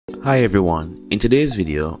Hi everyone, in today's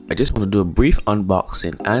video I just want to do a brief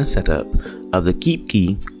unboxing and setup of the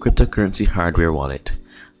KeepKey cryptocurrency hardware wallet.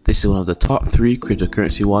 This is one of the top 3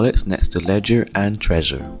 cryptocurrency wallets next to Ledger and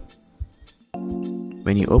Trezor.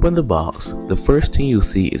 When you open the box, the first thing you'll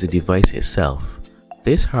see is the device itself.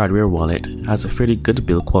 This hardware wallet has a fairly good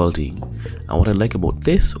build quality, and what I like about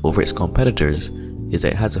this over its competitors is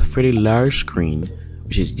that it has a fairly large screen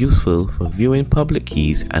which is useful for viewing public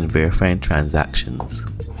keys and verifying transactions.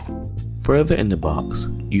 Further in the box,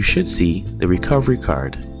 you should see the recovery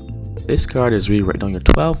card. This card is where you write down your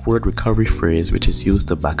 12-word recovery phrase which is used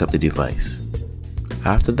to back up the device.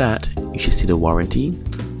 After that, you should see the warranty,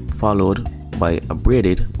 followed by a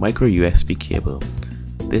braided micro USB cable.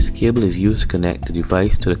 This cable is used to connect the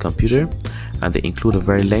device to the computer, and they include a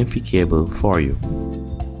very lengthy cable for you.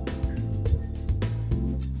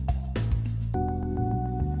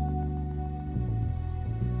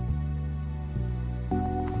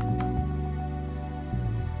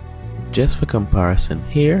 Just for comparison,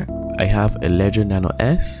 here I have a Ledger Nano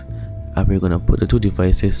S, and we're going to put the two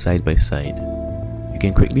devices side by side. You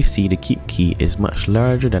can quickly see the KeepKey is much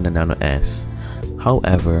larger than the Nano S.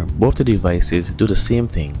 However, both the devices do the same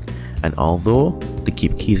thing, and although the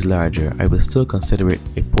KeepKey is larger, I will still consider it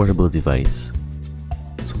a portable device.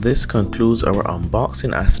 So this concludes our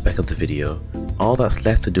unboxing aspect of the video. All that's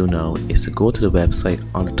left to do now is to go to the website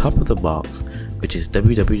on the top of the box, which is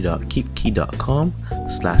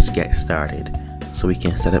www.keepkey.com/getstarted, so we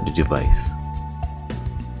can set up the device.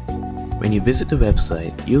 When you visit the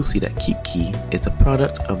website, you'll see that KeepKey is the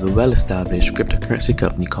product of the well-established cryptocurrency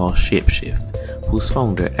company called Shapeshift, whose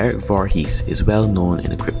founder Eric Voorhees is well known in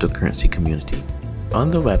the cryptocurrency community. On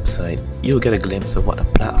the website, you'll get a glimpse of what the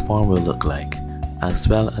platform will look like, as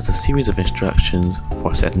well as a series of instructions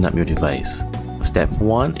for setting up your device. Step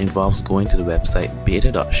 1 involves going to the website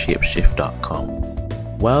beta.shapeshift.com.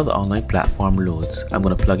 While the online platform loads, I'm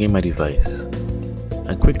going to plug in my device.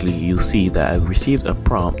 And quickly you'll see that I've received a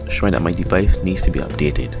prompt showing that my device needs to be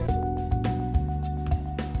updated.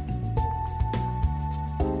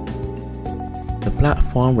 The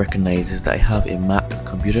platform recognizes that I have a Mac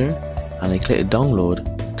computer, and I click download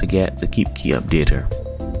to get the KeepKey updater.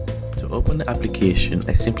 To open the application,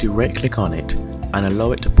 I simply right click on it and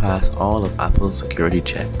allow it to pass all of Apple's security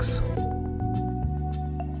checks.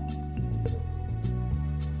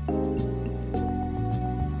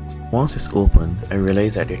 Once it's open, I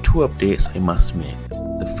realize that there are 2 updates I must make.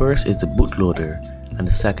 The first is the bootloader, and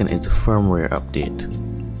the second is the firmware update.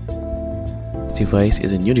 This device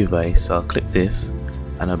is a new device, so I'll click this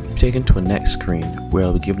and I'll be taken to a next screen where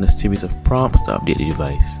I'll be given a series of prompts to update the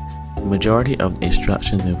device. The majority of the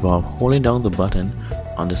instructions involve holding down the button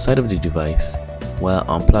on the side of the device while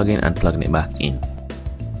unplugging and plugging it back in.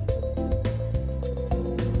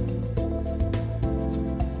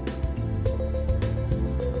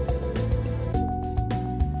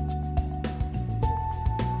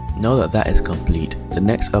 Now that is complete, the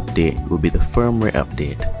next update will be the firmware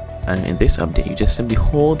update, and in this update you just simply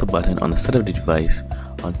hold the button on the side of the device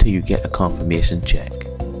until you get a confirmation check.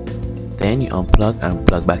 Then you unplug and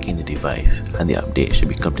plug back in the device, and the update should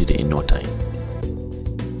be completed in no time.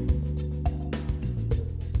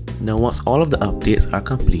 Now once all of the updates are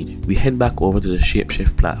complete, we head back over to the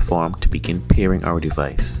Shapeshift platform to begin pairing our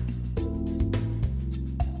device.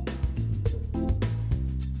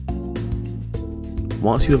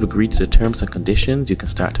 Once you have agreed to the terms and conditions, you can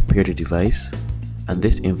start to pair the device, and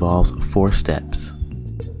this involves 4 steps,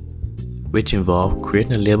 which involve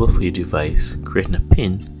creating a label for your device, creating a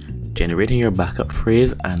PIN, generating your backup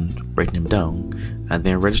phrase and writing them down, and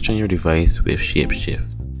then registering your device with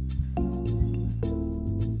Shapeshift.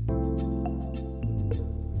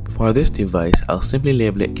 For this device, I'll simply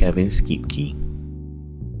label it Kevin's KeepKey.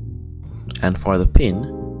 And for the PIN,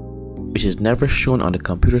 which is never shown on the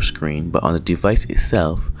computer screen but on the device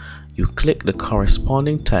itself, you click the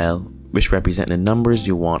corresponding tile which represent the numbers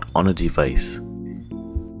you want on the device.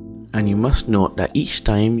 And you must note that each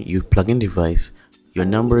time you plug in the device, your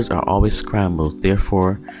numbers are always scrambled,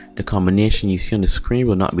 therefore the combination you see on the screen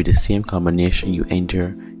will not be the same combination you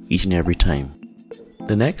enter each and every time.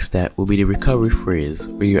 The next step will be the recovery phrase,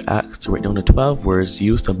 where you're asked to write down the 12 words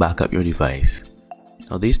used to back up your device.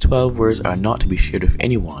 Now these 12 words are not to be shared with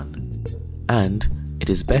anyone, and it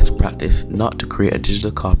is best practice not to create a digital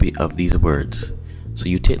copy of these words. So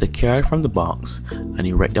you take the card from the box and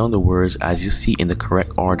you write down the words as you see in the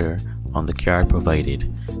correct order on the card provided.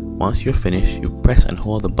 Once you're finished, you press and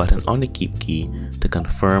hold the button on the KeepKey to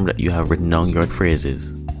confirm that you have written down your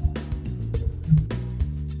phrases.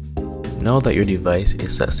 Now that your device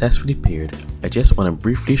is successfully paired, I just want to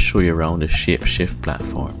briefly show you around the Shapeshift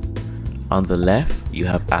platform. On the left, you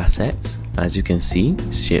have assets, and as you can see,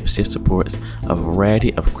 SHIB supports a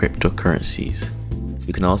variety of cryptocurrencies.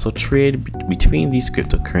 You can also trade between these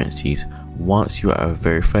cryptocurrencies once you are a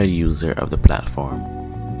verified user of the platform.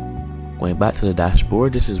 Going back to the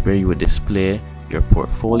dashboard, this is where you would display your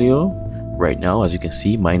portfolio. Right now, as you can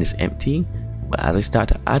see, mine is empty, but as I start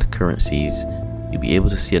to add currencies, you'll be able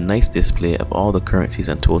to see a nice display of all the currencies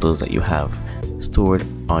and totals that you have stored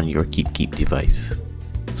on your KeepKey device.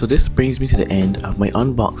 So this brings me to the end of my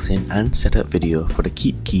unboxing and setup video for the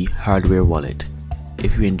KeepKey hardware wallet.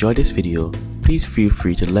 If you enjoyed this video, please feel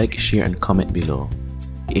free to like, share and comment below.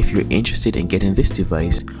 If you're interested in getting this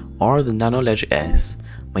device or the Nano S,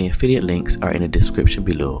 my affiliate links are in the description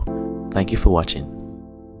below. Thank you for watching.